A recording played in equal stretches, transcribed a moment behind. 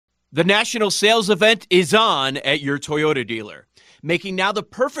The national sales event is on at your Toyota dealer, making now the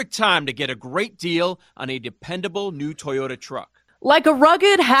perfect time to get a great deal on a dependable new Toyota truck. Like a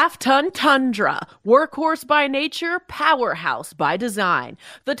rugged half-ton Tundra, workhorse by nature, powerhouse by design.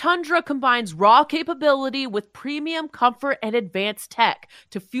 The Tundra combines raw capability with premium comfort and advanced tech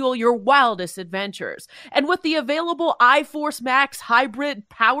to fuel your wildest adventures. And with the available iForce Max hybrid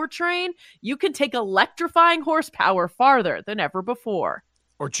powertrain, you can take electrifying horsepower farther than ever before.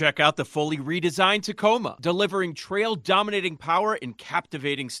 Or check out the fully redesigned Tacoma, delivering trail-dominating power in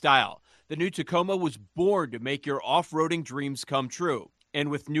captivating style. The new Tacoma was born to make your off-roading dreams come true.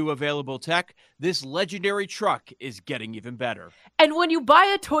 And with new available tech, this legendary truck is getting even better. And when you buy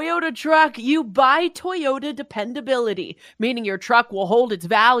a Toyota truck, you buy Toyota dependability, meaning your truck will hold its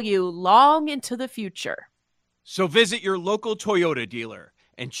value long into the future. So visit your local Toyota dealer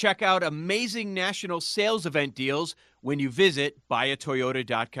and check out amazing national sales event deals when you visit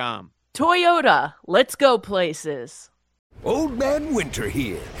buyatoyota.com. Toyota, let's go places. Old Man Winter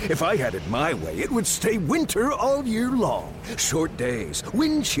here. If I had it my way, it would stay winter all year long. Short days,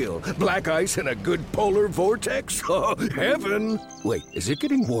 wind chill, black ice, and a good polar vortex. Oh, heaven. Wait, is it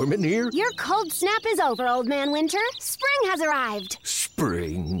getting warm in here? Your cold snap is over, Old Man Winter. Spring has arrived.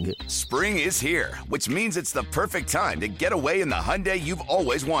 Spring. Spring is here, which means it's the perfect time to get away in the Hyundai you've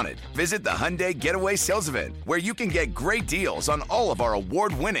always wanted. Visit the Hyundai Getaway Sales Event, where you can get great deals on all of our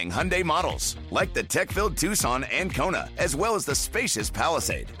award-winning Hyundai models, like the tech-filled Tucson and Kona, as well as the spacious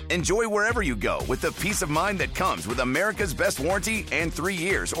Palisade. Enjoy wherever you go with the peace of mind that comes with America's best warranty and 3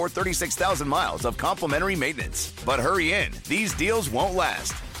 years or 36,000 miles of complimentary maintenance. But hurry in, these deals won't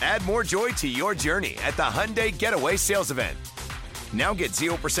last. Add more joy to your journey at the Hyundai Getaway Sales Event. Now get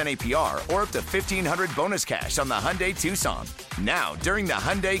 0% APR or up to $1,500 bonus cash on the Hyundai Tucson. Now, during the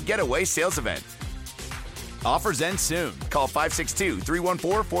Hyundai Getaway Sales Event. Offers end soon. Call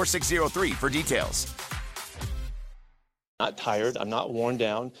 562-314-4603 for details. Not tired. I'm not worn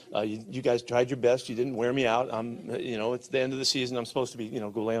down. You guys tried your best. You didn't wear me out. It's the end of the season. I'm supposed to be,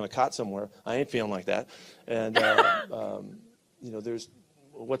 go lay on a cot somewhere. I ain't feeling like that. And, there's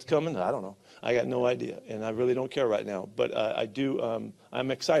what's coming. I don't know. I got no idea. And I really don't care right now. But I do.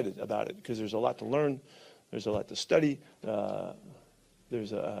 I'm excited about it because there's a lot to learn. There's a lot to study. There's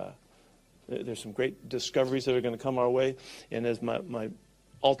some great discoveries that are going to come our way. And as my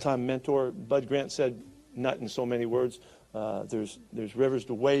all-time mentor, Bud Grant, said, not in so many words, there's rivers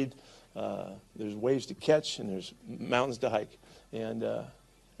to wade, there's waves to catch, and there's mountains to hike. And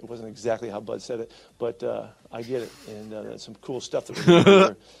it wasn't exactly how Bud said it, but I get it. And that's some cool stuff that we're going to do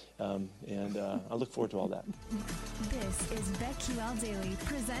here. I look forward to all that. This is BetQL Daily,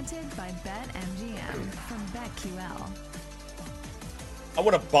 presented by BetMGM from BetQL. I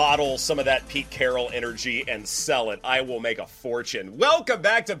want to bottle some of that Pete Carroll energy and sell it. I will make a fortune. Welcome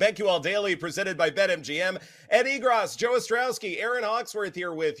back to BetQL Daily, presented by BetMGM. Ed Egros, Joe Ostrowski, Aaron Hawksworth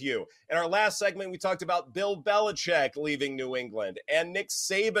here with you. In our last segment, we talked about Bill Belichick leaving New England and Nick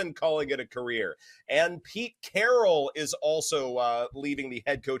Saban calling it a career. And Pete Carroll is also leaving the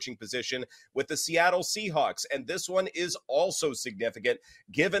head coaching position with the Seattle Seahawks. And this one is also significant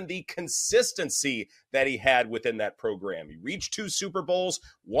given the consistency that he had within that program. He reached 2 Super Bowls,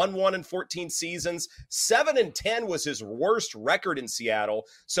 won 1 in 14 seasons. 7-10 was his worst record in Seattle.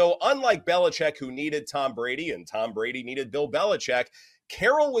 So unlike Belichick, who needed Tom Brady, and Tom Brady needed Bill Belichick,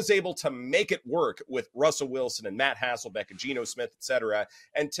 Carroll was able to make it work with Russell Wilson and Matt Hasselbeck and Geno Smith, etc.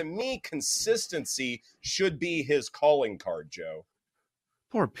 And to me, consistency should be his calling card, Joe.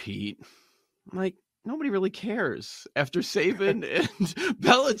 Poor Pete. Nobody really cares after Saban and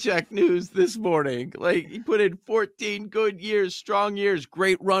Belichick news this morning. He put in 14 good years, strong years,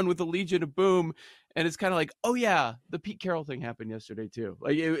 great run with the Legion of Boom. And it's kind of like, oh, yeah, the Pete Carroll thing happened yesterday, too.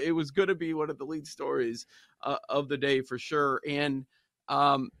 It was going to be one of the lead stories of the day for sure. And,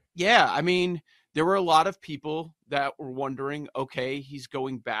 there were a lot of people that were wondering, okay, he's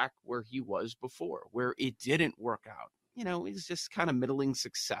going back where he was before, where it didn't work out. It's just kind of middling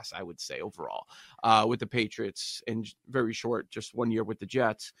success, I would say, overall, with the Patriots, and very short, just 1 year with the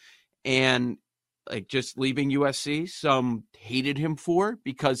Jets. And just leaving USC, some hated him for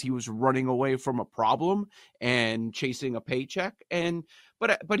because he was running away from a problem and chasing a paycheck.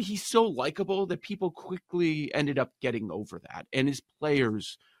 But he's so likable that people quickly ended up getting over that. And his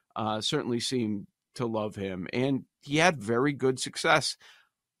players certainly seemed to love him. And he had very good success.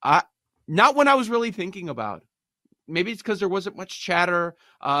 Not when I was really thinking about. Maybe it's because there wasn't much chatter.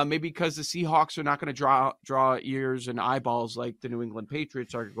 Maybe because the Seahawks are not going to draw ears and eyeballs like the New England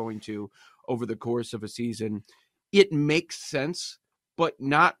Patriots are going to over the course of a season. It makes sense, but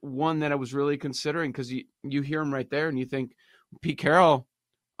not one that I was really considering, because you hear him right there and you think, Pete Carroll,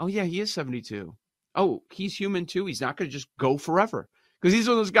 Oh, yeah, he is 72. Oh, he's human too. He's not going to just go forever because he's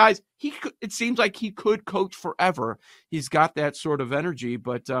one of those guys. It seems like he could coach forever. He's got that sort of energy,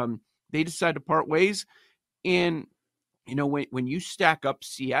 but they decided to part ways. And, when you stack up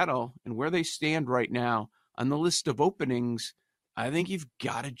Seattle and where they stand right now on the list of openings, I think you've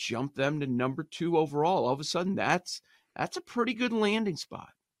got to jump them to number 2 overall. All of a sudden, that's a pretty good landing spot.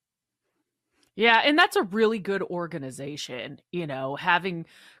 Yeah, and that's a really good organization, having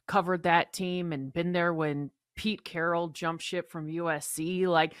covered that team and been there when Pete Carroll jumped ship from USC,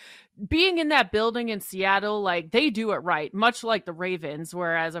 like being in that building in Seattle, like they do it right, much like the Ravens,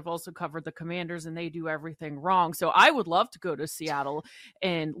 whereas I've also covered the Commanders and they do everything wrong. So I would love to go to Seattle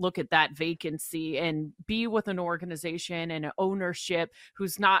and look at that vacancy and be with an organization and an ownership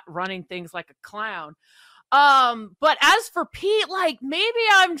who's not running things like a clown. But as for Pete, like maybe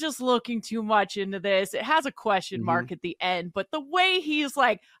I'm just looking too much into this. It has a question mark at the end, but the way he's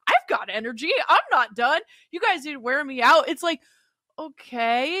like, I've got energy. I'm not done. You guys didn't wear me out. It's like,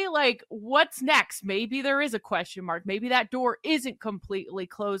 okay, like what's next? Maybe there is a question mark. Maybe that door isn't completely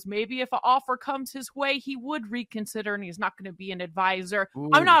closed. Maybe if an offer comes his way, he would reconsider and he's not going to be an advisor. Ooh.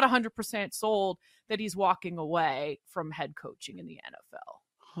 I'm not 100% sold that he's walking away from head coaching in the NFL.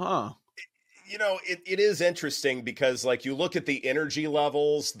 Huh. It is interesting because, like, you look at the energy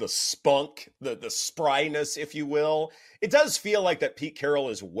levels, the spunk, the spryness, if you will. It does feel like that Pete Carroll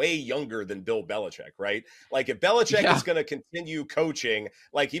is way younger than Bill Belichick, right? Like, if Belichick is going to continue coaching,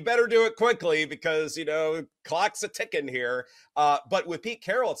 like, he better do it quickly because, clock's a ticking here. But with Pete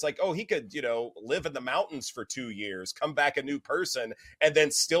Carroll, it's like, oh, he could, live in the mountains for 2 years, come back a new person, and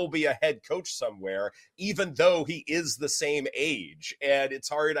then still be a head coach somewhere, even though he is the same age. And it's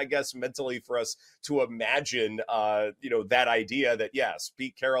hard, I guess, mentally for us to imagine, that idea that, yes,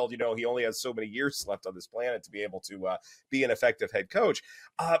 Pete Carroll, he only has so many years left on this planet to be able to be an effective head coach.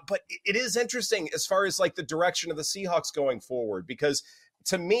 But it is interesting as far as like the direction of the Seahawks going forward, because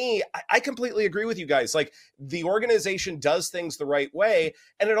to me, I completely agree with you guys. Like, the organization does things the right way,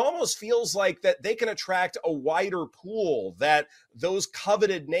 and it almost feels like that they can attract a wider pool, that those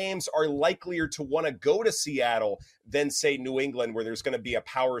coveted names are likelier to want to go to Seattle than, say, New England, where there's going to be a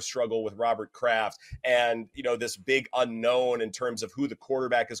power struggle with Robert Kraft and, this big unknown in terms of who the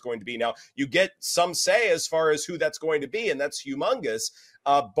quarterback is going to be. Now, you get some say as far as who that's going to be, and that's humongous.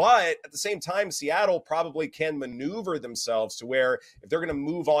 But at the same time, Seattle probably can maneuver themselves to where if they're going to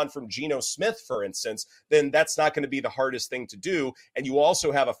move on from Geno Smith, for instance, then that's not going to be the hardest thing to do. And you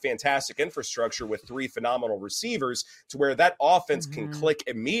also have a fantastic infrastructure with 3 phenomenal receivers to where that offense can click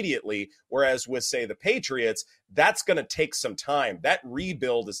immediately. Whereas with, say, the Patriots, that's going to take some time. That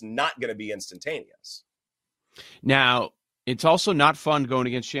rebuild is not going to be instantaneous. Now, it's also not fun going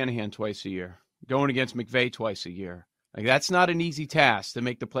against Shanahan twice a year, going against McVay twice a year. Like, that's not an easy task to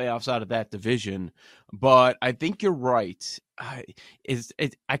make the playoffs out of that division, but I think you're right. I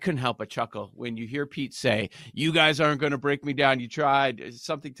couldn't help but chuckle when you hear Pete say, "You guys aren't going to break me down. You tried,"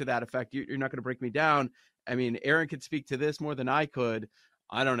 something to that effect. You're not going to break me down. I mean, Aaron could speak to this more than I could.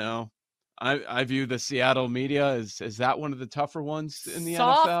 I don't know. I view the Seattle media as that one of the tougher ones in the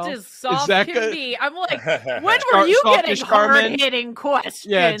NFL. Soft can be. I'm like, when were you getting hard-hitting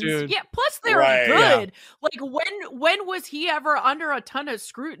questions? Yeah, dude. Yeah, plus they're good. Yeah. Like, when was he ever under a ton of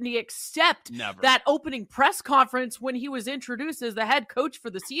scrutiny except that opening press conference when he was introduced as the head coach for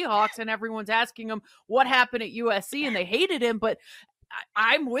the Seahawks and everyone's asking him what happened at USC and they hated him, but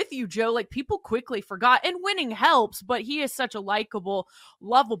I'm with you, Joe. Like, people quickly forgot, and winning helps, but he is such a likable,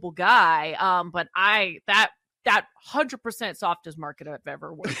 lovable guy. But that 100% softest market I've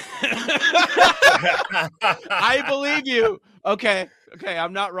ever worked. I believe you. Okay.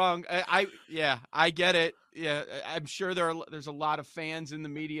 I'm not wrong. I get it. Yeah. I'm sure there's a lot of fans in the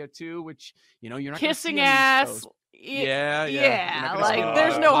media too, which, you're not kissing ass. Yeah. Like,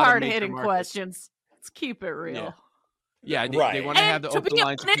 there's no hard hitting questions. Let's keep it real. Yeah. Yeah, they want to have the open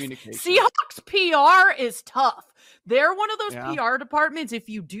lines of communication. Seahawks PR is tough. They're one of those PR departments. If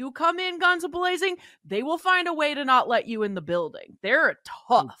you do come in guns a-blazing, they will find a way to not let you in the building. They're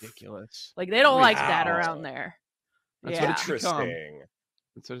tough. Ridiculous. Like, they don't like that around there. That's what it's interesting.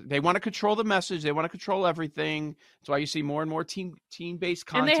 They want to control the message. They want to control everything. That's why you see more and more team-based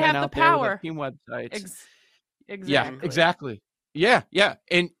content and they have out the power. There with team websites. Exactly. Yeah, exactly. Yeah.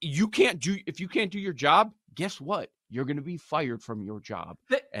 And if you can't do your job, guess what? You're going to be fired from your job,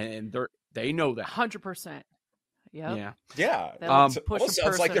 and they know that 100%. Yeah. Sounds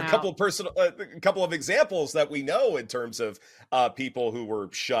like a couple of examples that we know in terms of people who were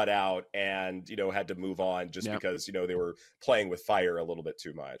shut out and had to move on just because they were playing with fire a little bit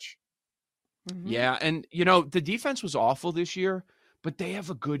too much. Yeah, and the defense was awful this year, but they have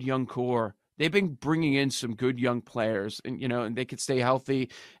a good young core. They've been bringing in some good young players, and and they could stay healthy.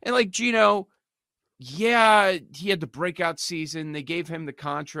 And like Gino, yeah, he had the breakout season. They gave him the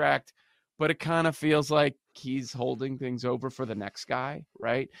contract, but it kind of feels like he's holding things over for the next guy,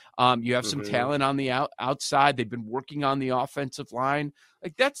 right? You have some talent on the outside. They've been working on the offensive line.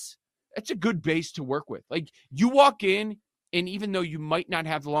 Like that's a good base to work with. Like you walk in, and even though you might not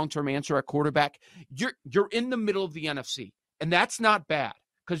have the long-term answer at quarterback, you're in the middle of the NFC, and that's not bad.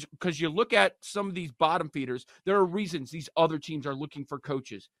 Because you look at some of these bottom feeders, there are reasons these other teams are looking for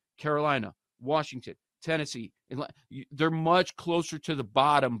coaches. Carolina, Washington, Tennessee, they're much closer to the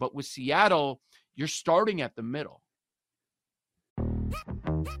bottom. But with Seattle, you're starting at the middle.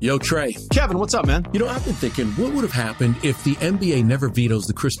 Yo, Trey. Kevin, what's up, man? I've been thinking, what would have happened if the NBA never vetoes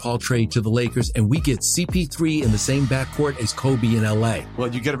the Chris Paul trade to the Lakers and we get CP3 in the same backcourt as Kobe in LA?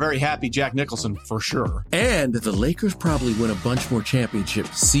 Well, you get a very happy Jack Nicholson, for sure. And the Lakers probably win a bunch more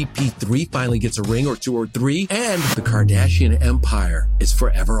championships. CP3 finally gets a ring or 2 or 3, and the Kardashian empire is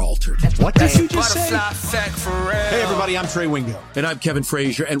forever altered. What did you just say? Hey, everybody, I'm Trey Wingo. And I'm Kevin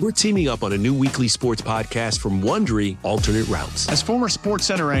Frazier, and we're teaming up on a new weekly sports podcast from Wondery, Alternate Routes. As former Sports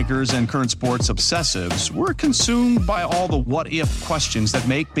Center anchors and current sports obsessives, we're consumed by all the what-if questions that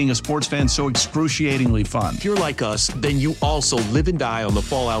make being a sports fan so excruciatingly fun. If you're like us, then you also live and die on the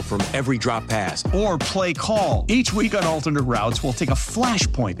fallout from every drop pass. Or play call. Each week on Alternate Routes, we'll take a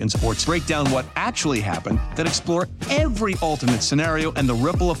flashpoint in sports, break down what actually happened, then explore every alternate scenario and the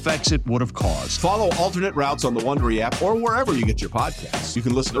ripple effects it would have caused. Follow Alternate Routes on the Wondery app or wherever you get your podcasts. You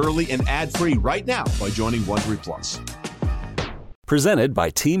can listen early and ad-free right now by joining Wondery Plus. Presented by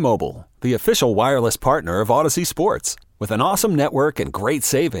T-Mobile, the official wireless partner of Odyssey Sports. With an awesome network and great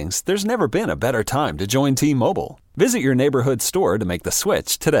savings, there's never been a better time to join T-Mobile. Visit your neighborhood store to make the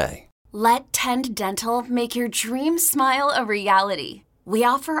switch today. Let Tend Dental make your dream smile a reality. We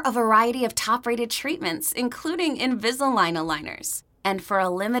offer a variety of top-rated treatments, including Invisalign aligners. And for a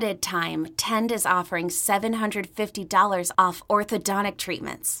limited time, Tend is offering $750 off orthodontic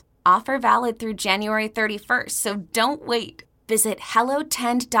treatments. Offer valid through January 31st, so don't wait. Visit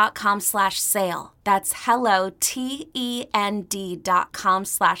hellotend.com/sale. That's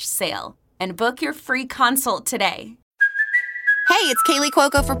hellotend.com/sale. And book your free consult today. Hey, it's Kaylee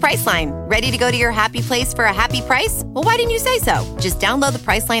Cuoco for Priceline. Ready to go to your happy place for a happy price? Well, why didn't you say so? Just download the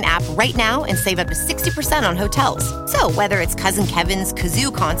Priceline app right now and save up to 60% on hotels. So whether it's Cousin Kevin's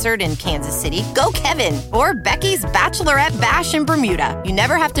Kazoo Concert in Kansas City, go Kevin, or Becky's Bachelorette Bash in Bermuda, you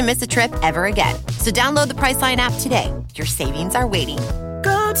never have to miss a trip ever again. So download the Priceline app today. Your savings are waiting.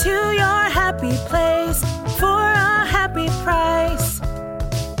 Go to your happy place for a happy price.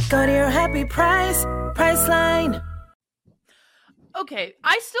 Go to your happy price, Priceline. Okay,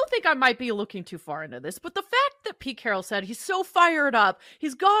 I still think I might be looking too far into this, but the fact that Pete Carroll said he's so fired up,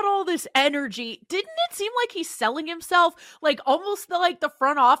 he's got all this energy, didn't it seem like he's selling himself? Like almost like the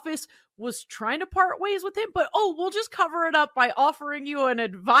front office was trying to part ways with him, but we'll just cover it up by offering you an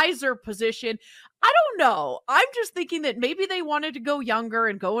advisor position. I don't know. I'm just thinking that maybe they wanted to go younger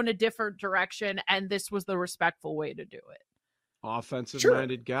and go in a different direction, and this was the respectful way to do it.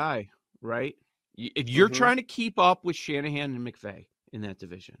 Offensive-minded guy, right? If you're trying to keep up with Shanahan and McVay in that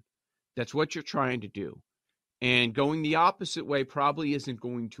division, that's what you're trying to do. And going the opposite way probably isn't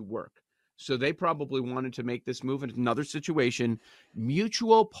going to work. So they probably wanted to make this move in another situation,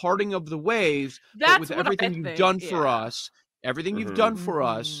 mutual parting of the ways. That's but with everything you've done for us,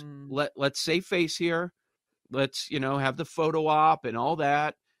 let's save face here. Let's, have the photo op and all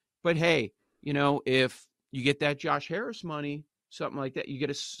that. But hey, if you get that Josh Harris money, something like that, you get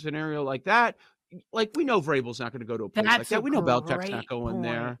a scenario like that. Like, we know Vrabel's not going to go to a place like that. We know Belichick's not going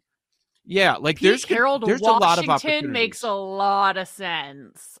there. Yeah, like Pete Carroll to there's Washington a lot of opportunities. makes a lot of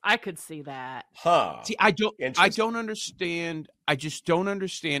sense. I could see that. Huh. See, I don't understand. I just don't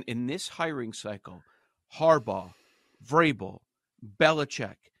understand in this hiring cycle, Harbaugh, Vrabel,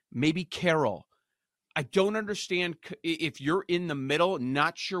 Belichick, maybe Carroll. I don't understand if you're in the middle,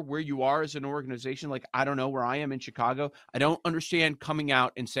 not sure where you are as an organization. Like, I don't know where I am in Chicago. I don't understand coming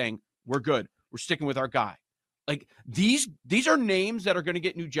out and saying, we're good. We're sticking with our guy. Like, these are names that are going to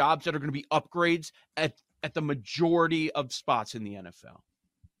get new jobs, that are going to be upgrades at the majority of spots in the NFL.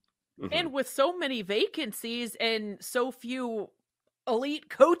 And with so many vacancies and so few elite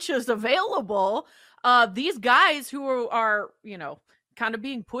coaches available, these guys who are, kind of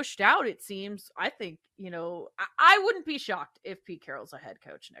being pushed out, it seems, I think, I wouldn't be shocked if Pete Carroll's a head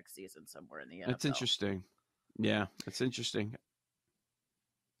coach next season somewhere in the NFL. That's interesting. Yeah, that's interesting.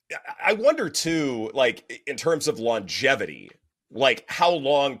 I wonder too, like in terms of longevity, like how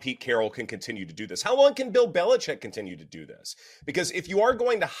long Pete Carroll can continue to do this. How long can Bill Belichick continue to do this? Because if you are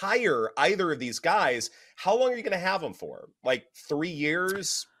going to hire either of these guys, how long are you going to have them for? Like 3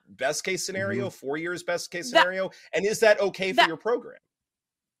 years, best case scenario, 4 years, best case scenario? And is that okay for your program?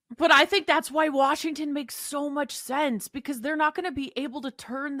 But I think that's why Washington makes so much sense, because they're not going to be able to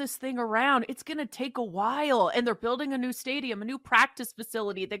turn this thing around. It's going to take a while, and they're building a new stadium, a new practice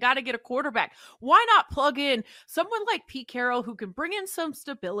facility. They got to get a quarterback. Why not plug in someone like Pete Carroll who can bring in some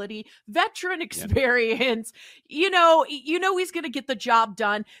stability, veteran experience? You know he's going to get the job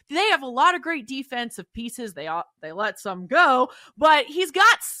done. They have a lot of great defensive pieces. They let some go, but he's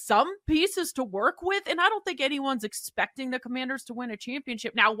got some pieces to work with, and I don't think anyone's expecting the Commanders to win a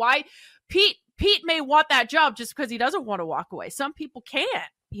championship. Now, why Pete may want that job just because he doesn't want to walk away. Some people can't,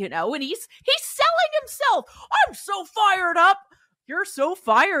 and he's selling himself. I'm so fired up. You're so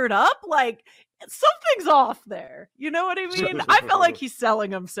fired up. Like, something's off there. You know what I mean? I feel like he's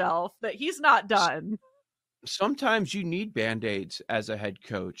selling himself, that he's not done. Sometimes you need Band-Aids as a head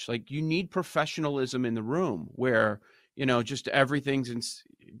coach. Like, you need professionalism in the room where, just everything's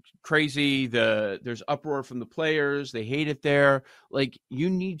crazy. There's uproar from the players. They hate it there. Like, you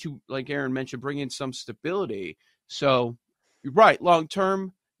need to, like Aaron mentioned, bring in some stability. So you're right.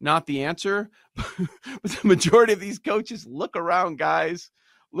 Long-term, not the answer, but the majority of these coaches, look around, guys,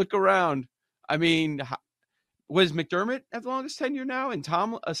 look around. I mean, was McDermott have the longest tenure now? And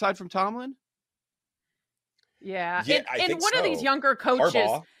aside from Tomlin? Yeah. And one of these younger coaches,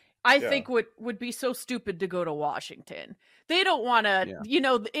 Harbaugh. I think would be so stupid to go to Washington. They don't want to,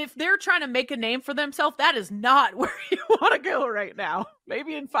 if they're trying to make a name for themselves, that is not where you want to go right now.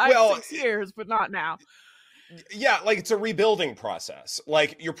 Maybe in 5-6 years, but not now. Yeah, like it's a rebuilding process.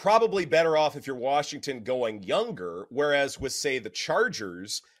 Like, you're probably better off if you're Washington going younger, whereas with, say, the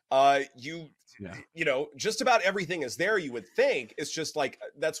Chargers, just about everything is there, you would think. It's just like,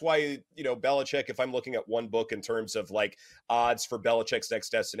 that's why, Belichick, if I'm looking at one book in terms of like odds for Belichick's next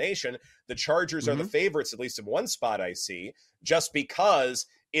destination, the Chargers are the favorites, at least in one spot I see, just because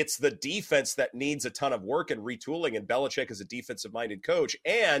it's the defense that needs a ton of work and retooling, and Belichick is a defensive-minded coach.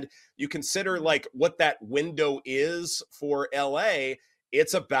 And you consider like what that window is for LA,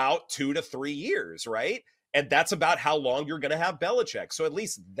 it's about 2 to 3 years, right? And that's about how long you're going to have Belichick. So at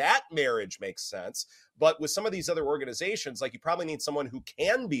least that marriage makes sense. But with some of these other organizations, like, you probably need someone who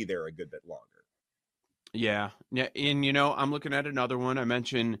can be there a good bit longer. Yeah. And, I'm looking at another one. I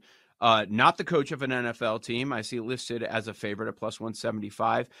mentioned not the coach of an NFL team. I see it listed as a favorite at plus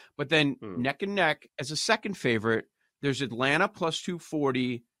 175. But then neck and neck as a second favorite, there's Atlanta plus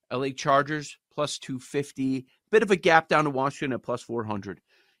 240, LA Chargers plus 250. Bit of a gap down to Washington at plus 400.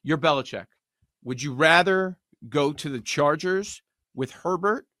 You're Belichick. Would you rather go to the Chargers with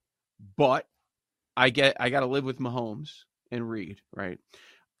Herbert, but I got to live with Mahomes and Reed, right?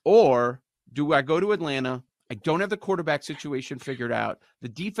 Or do I go to Atlanta? I don't have the quarterback situation figured out. The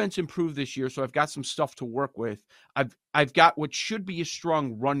defense improved this year, so I've got some stuff to work with. I've got what should be a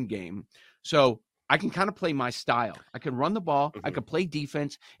strong run game, so I can kind of play my style. I can run the ball, I can play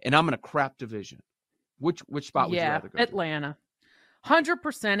defense, and I'm in a crap division. Which spot would you rather go to? Atlanta.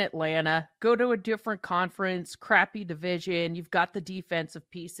 100% Atlanta. Go to a different conference, crappy division. You've got the defensive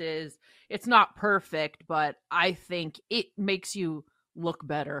pieces. It's not perfect, but I think it makes you look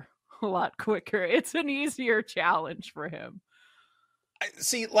better a lot quicker. It's an easier challenge for him.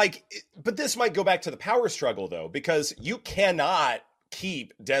 See, but this might go back to the power struggle, though, because you cannot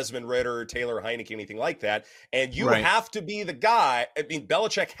keep Desmond Ridder, Taylor Heineke, anything like that. And you have to be the guy. I mean,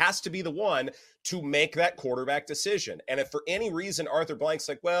 Belichick has to be the one to make that quarterback decision. And if for any reason Arthur Blank's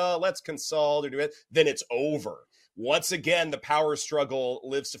like, well, let's consult or do it, then it's over. Once again, the power struggle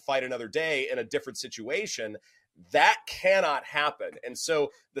lives to fight another day in a different situation. That cannot happen. And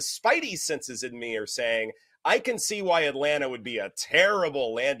so the Spidey senses in me are saying, I can see why Atlanta would be a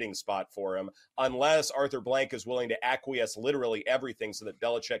terrible landing spot for him unless Arthur Blank is willing to acquiesce literally everything so that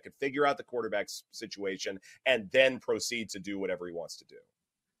Belichick could figure out the quarterback situation and then proceed to do whatever he wants to do.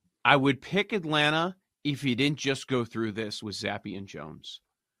 I would pick Atlanta if he didn't just go through this with Zappi and Jones.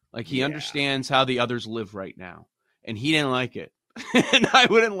 Like, he understands how the others live right now, and he didn't like it. And I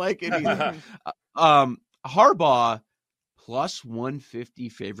wouldn't like it either. Harbaugh, plus 150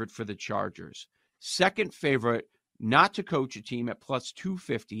 favorite for the Chargers. Second favorite not to coach a team at plus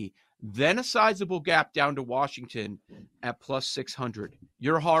 250, then a sizable gap down to Washington at plus 600.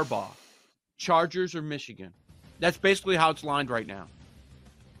 You're Harbaugh. Chargers or Michigan. That's basically how it's lined right now.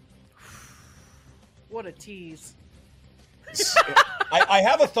 What a tease. I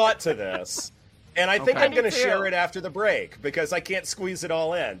have a thought to this. And I think Okay. I'm going to Me too. share it after the break because I can't squeeze it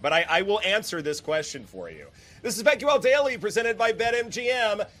all in. But I will answer this question for you. This is BetQL Daily presented by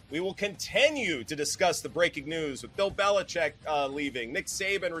BetMGM. We will continue to discuss the breaking news with Bill Belichick leaving, Nick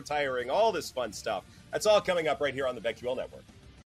Saban retiring, all this fun stuff. That's all coming up right here on the BetQL Network.